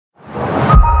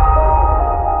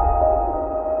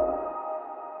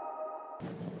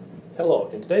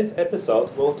today's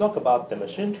episode, we'll talk about the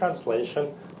machine translation,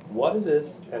 what it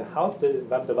is, and how the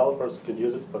web developers could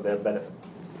use it for their benefit.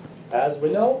 As we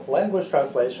know, language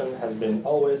translation has been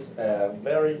always a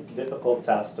very difficult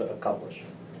task to accomplish.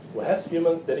 We had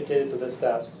humans dedicated to these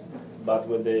tasks, but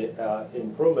with the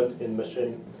improvement in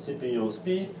machine CPU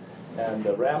speed and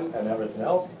the RAM and everything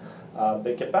else,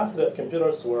 the capacity of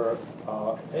computers were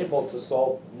able to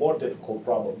solve more difficult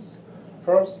problems.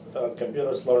 First,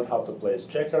 computers learned how to play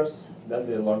checkers, then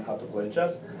they learned how to play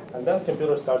chess, and then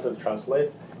computers started to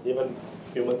translate even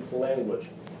human language.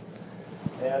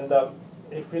 And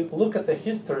if we look at the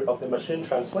history of the machine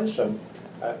translation,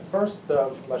 first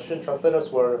machine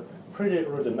translators were pretty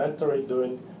rudimentary,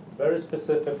 doing very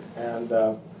specific and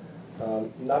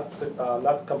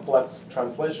not complex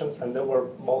translations, and they were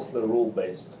mostly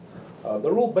rule-based.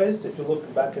 The rule-based, if you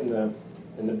look back in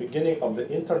the beginning of the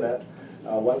internet,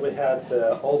 when we had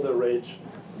all the rage,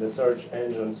 the search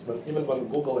engines, even when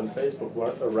Google and Facebook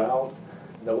weren't around,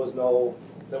 there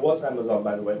was Amazon,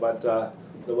 by the way, but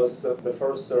there was the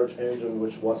first search engine,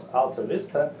 which was Alta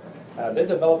Vista. They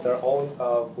developed their own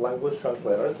language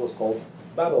translator. It was called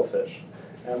Babelfish.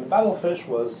 And Babelfish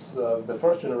was the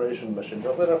first generation machine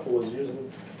translator who was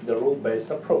using the rule-based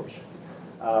approach.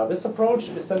 This approach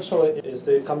essentially is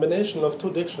the combination of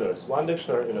two dictionaries, one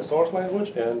dictionary in a source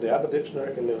language and the other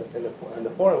dictionary in the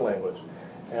foreign language.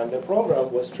 And the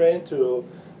program was trained to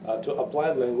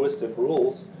apply linguistic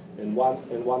rules in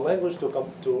one language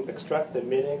to extract the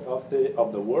meaning of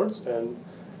the words and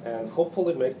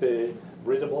hopefully make the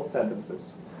readable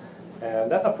sentences.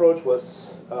 And that approach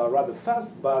was rather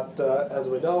fast, but as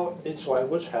we know, each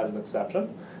language has an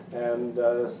exception, and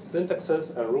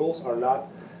syntaxes and rules are not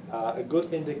a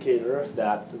good indicator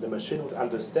that the machine would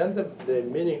understand the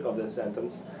meaning of the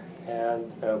sentence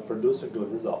and produce a good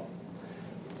result.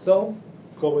 So,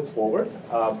 going forward,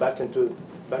 back in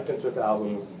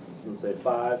 2000, let's say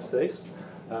 5, 6,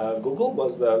 Google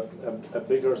was a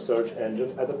bigger search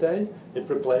engine at the time. It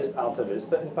replaced Alta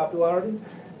Vista in popularity,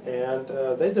 and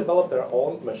they developed their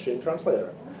own machine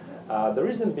translator. The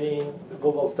reason being,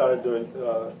 Google started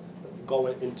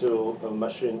going into a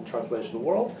machine translation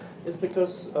world is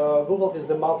because Google is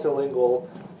the multilingual,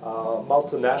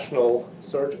 multinational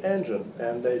search engine,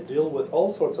 and they deal with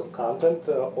all sorts of content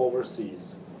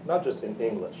overseas, not just in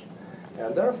English.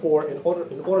 And therefore, in order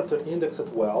to index it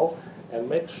well and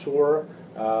make sure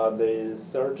the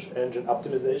search engine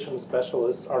optimization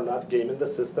specialists are not gaming the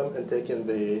system and taking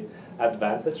the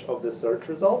advantage of the search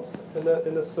results in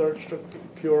the search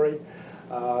query,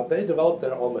 they developed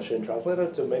their own machine translator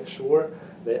to make sure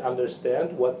they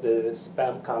understand what the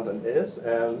spam content is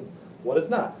and what is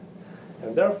not.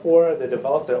 And therefore, they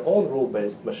developed their own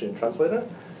rule-based machine translator.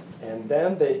 And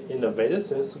then they innovated,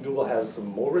 since Google has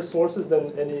more resources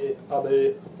than any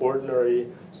other ordinary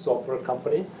software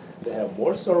company. They have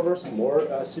more servers, more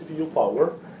CPU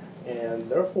power, and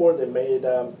therefore they made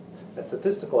a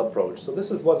statistical approach. So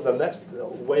this was the next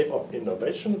wave of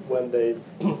innovation when they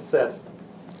said,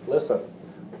 listen,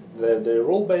 the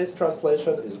rule-based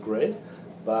translation is great,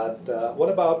 but what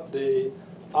about the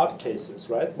odd cases,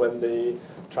 right? When the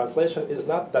translation is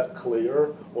not that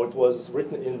clear, or it was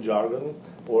written in jargon,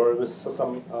 or with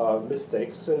some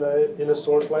mistakes in a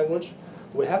source language,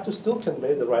 we have to still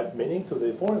convey the right meaning to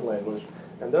the foreign language.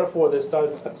 And therefore, they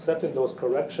started accepting those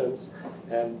corrections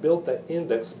and built the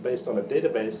index based on a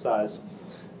database size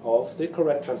of the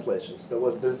correct translations. There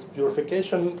was this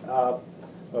purification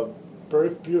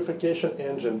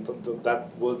engine that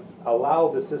would allow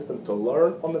the system to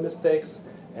learn on the mistakes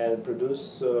and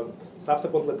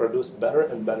subsequently produce better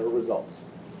and better results.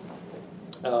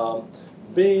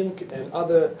 Bing and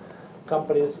other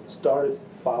companies started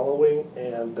following,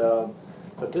 and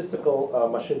statistical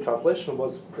machine translation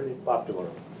was pretty popular,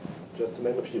 just to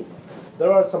name a few.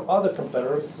 There are some other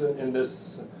competitors in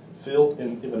this field,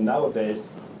 even nowadays.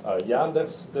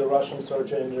 Yandex, the Russian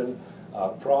search engine,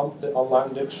 Prompt, the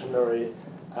online dictionary,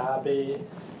 Abby,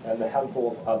 and a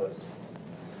handful of others.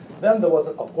 Then there was,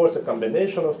 of course, a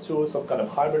combination of two, some kind of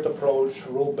hybrid approach,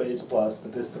 rule-based plus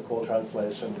statistical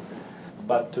translation.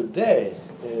 But today,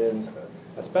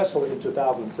 especially in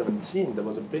 2017, there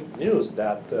was a big news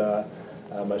that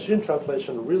machine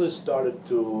translation really started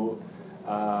to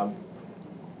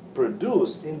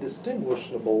produce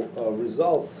indistinguishable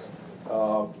results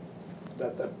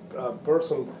that a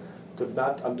person could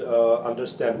not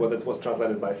understand whether it was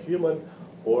translated by human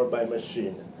or by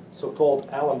machine. So-called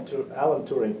Alan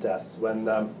Turing tests, when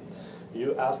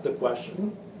you ask the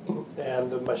question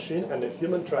and the machine and the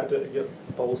human try to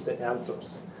pose the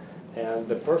answers. And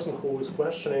the person who is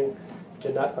questioning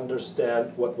cannot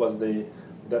understand that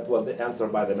was the answer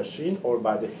by the machine or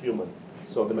by the human.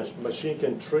 So the machine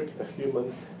can trick a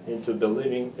human into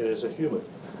believing it is a human.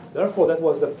 Therefore, that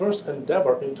was the first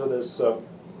endeavor into this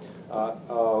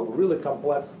really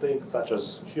complex thing such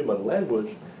as human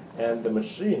language, and the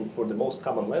machine, for the most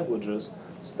common languages,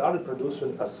 started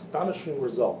producing astonishing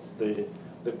results.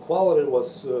 The quality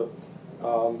was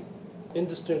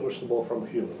indistinguishable from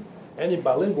human. Any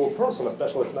bilingual person,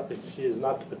 especially if he is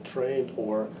not trained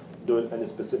or doing any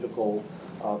specific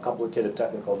complicated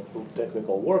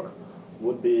technical work,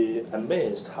 would be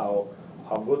amazed how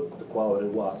good the quality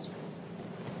was.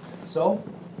 So,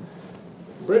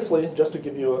 briefly, just to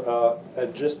give you a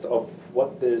gist of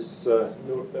what these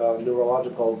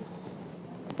neurological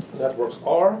networks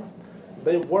are,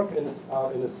 they work in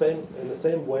the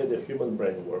same way the human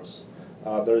brain works.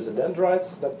 There is a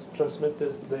dendrites that transmit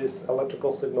this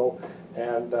electrical signal,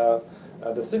 and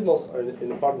the signals are in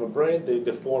the part of the brain.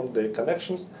 They form the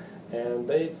connections, and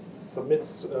they submit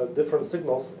different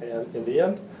signals, and in the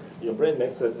end, your brain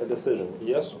makes a decision,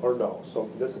 yes or no. So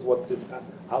this is what it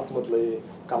ultimately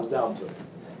comes down to.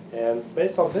 And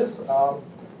based on this,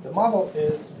 the model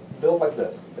is built like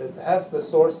this. It has the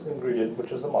source ingredient,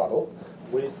 which is a model.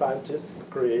 We scientists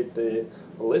create the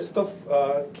list of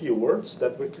keywords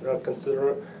that we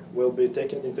consider will be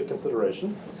taken into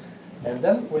consideration. And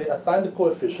then we assign the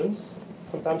coefficients.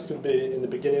 Sometimes it could be in the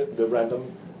beginning the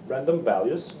random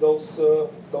values, those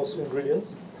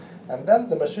ingredients. And then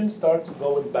the machine starts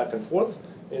going back and forth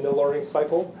in a learning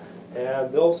cycle,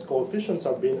 and those coefficients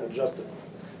are being adjusted.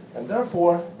 And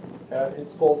therefore,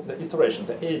 it's called the iteration,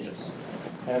 the ages.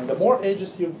 And the more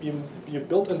ages you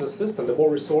build in the system, the more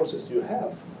resources you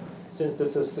have, since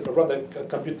this is a rather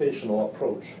computational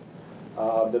approach.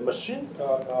 The machine,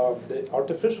 the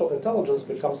artificial intelligence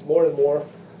becomes more and more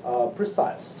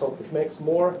precise. So it makes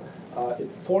more,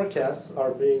 forecasts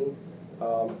are being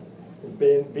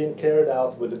carried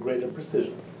out with a greater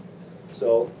precision.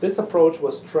 So this approach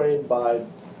was trained by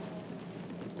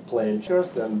playing checkers.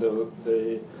 Then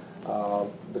the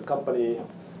company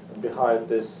behind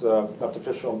this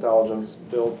artificial intelligence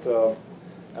built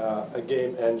a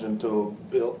game engine to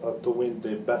win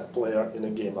the best player in a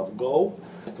game of Go.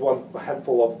 It won a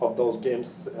handful of those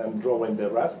games and drove in the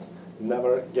rest,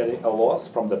 never getting a loss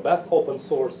from the best open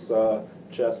source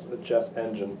chess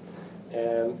engine.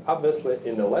 And obviously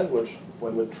in the language,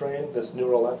 when we train this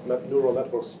neural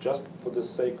networks just for the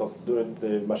sake of doing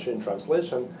the machine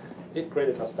translation, it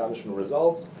created astonishing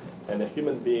results, and a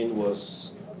human being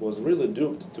was really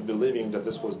duped to believing that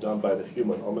this was done by the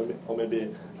human, or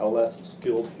maybe a less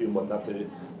skilled human, not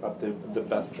the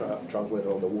best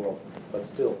translator in the world, but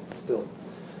still.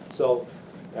 So,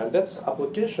 and that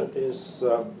application is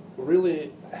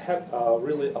really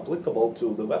applicable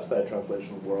to the website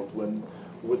translation world when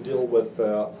we deal with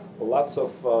lots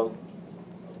of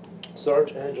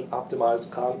search engine optimized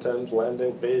content,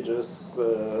 landing pages,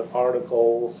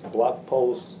 articles, blog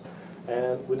posts,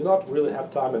 and we do not really have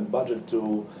time and budget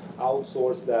to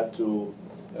outsource that to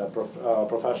a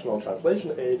professional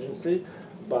translation agency,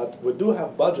 but we do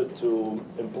have budget to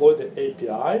employ the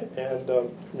API and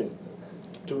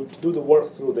to do the work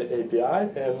through the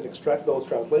API and extract those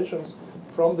translations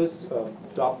from this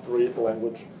top 3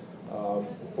 language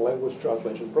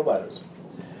translation providers.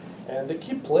 And the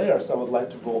key players I would like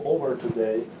to go over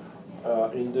today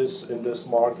in this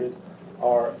market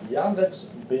are Yandex,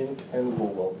 Bing, and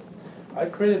Google. I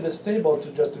created this table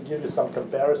just to give you some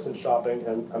comparison shopping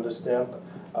and understand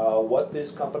what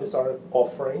these companies are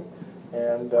offering,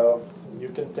 and you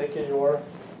can take your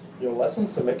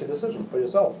lessons and make a decision for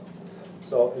yourself.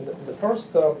 So in the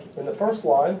first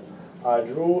line, I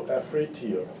drew a free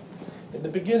tier. In the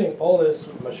beginning, all these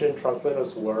machine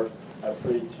translators were a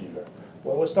free tier.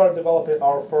 When we started developing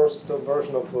our first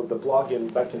version of the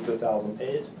plugin back in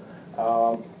 2008,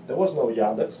 there was no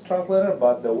Yandex translator,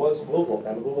 but there was Google,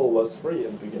 and Google was free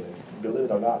in the beginning, believe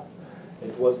it or not.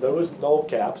 There was no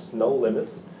caps, no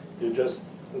limits. You just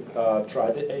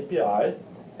try the API,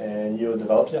 and you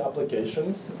develop your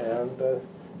applications, and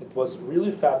it was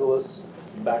really fabulous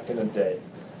back in the day.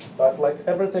 But like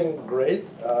everything great,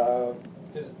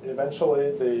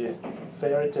 eventually the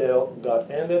fairy tale got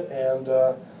ended, and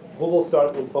Google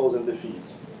started imposing the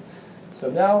fees. So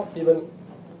now even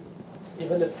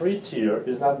the free tier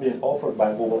is not being offered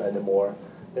by Google anymore.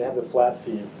 They have a flat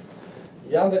fee.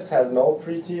 Yandex has no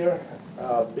free tier.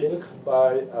 Bing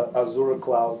by Azure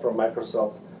Cloud from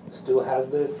Microsoft still has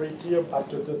the free tier up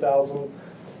to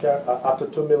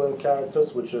 2 million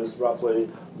characters, which is roughly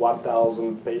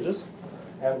 1,000 pages,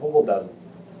 and Google doesn't.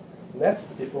 Next,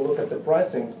 if we look at the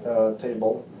pricing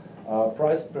table,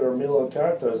 price per million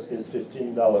characters is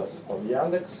 $15 on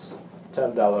Yandex,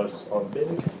 $10 on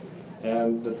Bing,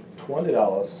 and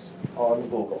 $20 on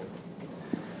Google.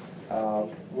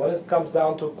 When it comes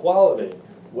down to quality,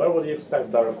 where would you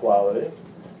expect better quality?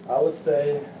 I would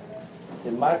say,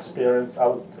 in my experience, I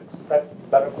would expect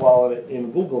better quality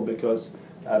in Google because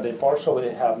they partially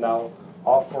have now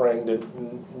offering the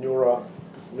Neuro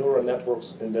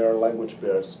networks in their language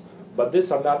pairs. But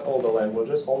these are not all the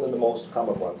languages, only the most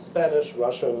common ones: Spanish,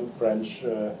 Russian, French,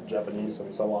 Japanese,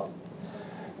 and so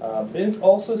on. Bing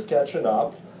also is catching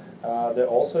up. They're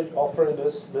also offering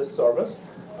this service,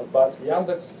 but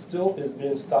Yandex still is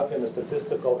being stuck in a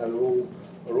statistical and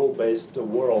rule-based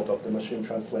world of the machine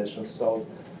translation. So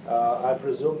I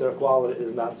presume their quality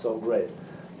is not so great.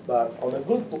 But on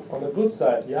the good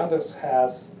side, Yandex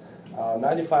has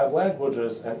 95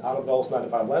 languages, and out of those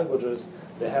 95 languages,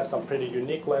 they have some pretty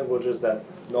unique languages that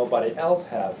nobody else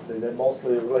has. They're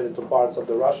mostly related to parts of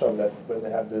the Russia that when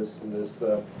they have this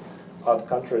odd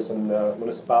countries and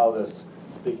municipalities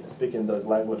speaking those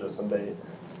languages, and they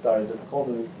started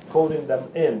coding them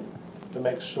in to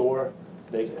make sure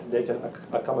they can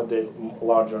accommodate a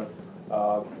larger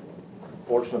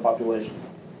portion of population.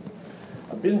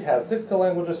 Bing has 60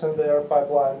 languages in their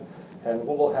pipeline, and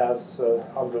Google has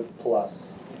 100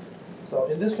 plus. So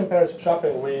in this comparative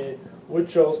shopping, we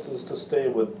chose to stay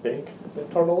with Bing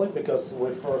internally because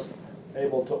we're first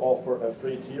able to offer a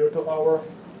free tier to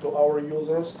our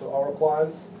users, to our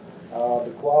clients.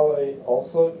 The quality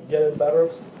also getting better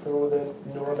through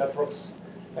the neural networks,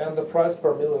 and the price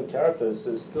per million characters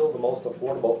is still the most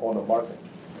affordable on the market.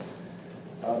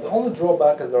 The only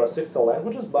drawback is there are 60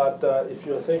 languages, but if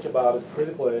you think about it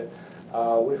critically,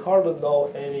 we hardly know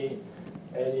any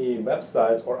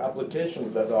websites or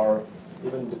applications that are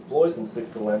even deployed in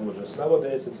 60 languages.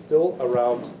 Nowadays, it's still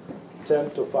around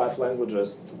 10 to 5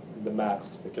 languages, the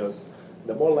max, because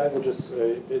the more languages,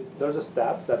 there's a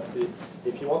stats that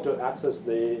if you want to access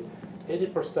the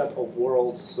 80% of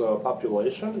world's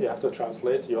population, you have to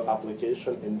translate your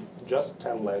application in just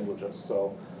 10 languages.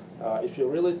 So if you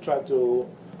really try to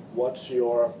watch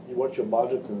your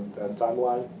budget and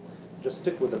timeline, just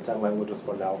stick with the 10 languages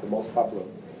for now, the most popular.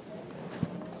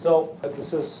 So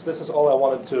this is all I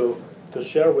wanted to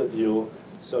share with you,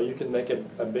 so you can make a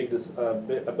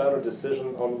better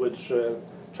decision on which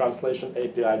translation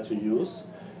API to use.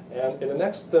 And in the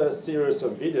next series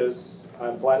of videos,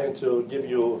 I'm planning to give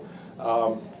you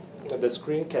the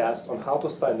screencast on how to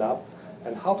sign up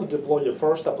and how to deploy your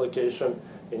first application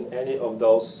in any of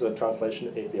those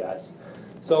translation APIs.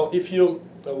 So if you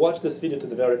watch this video to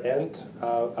the very end,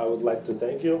 I would like to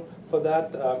thank you for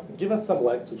that. Give us some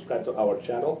likes, subscribe to our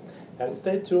channel, and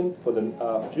stay tuned for the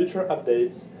future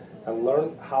updates and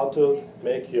learn how to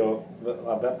make your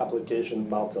web application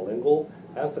multilingual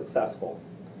and successful.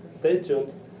 Stay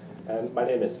tuned, and my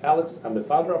name is Alex. I'm the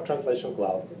founder of Translation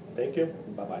Cloud. Thank you.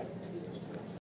 Bye-bye.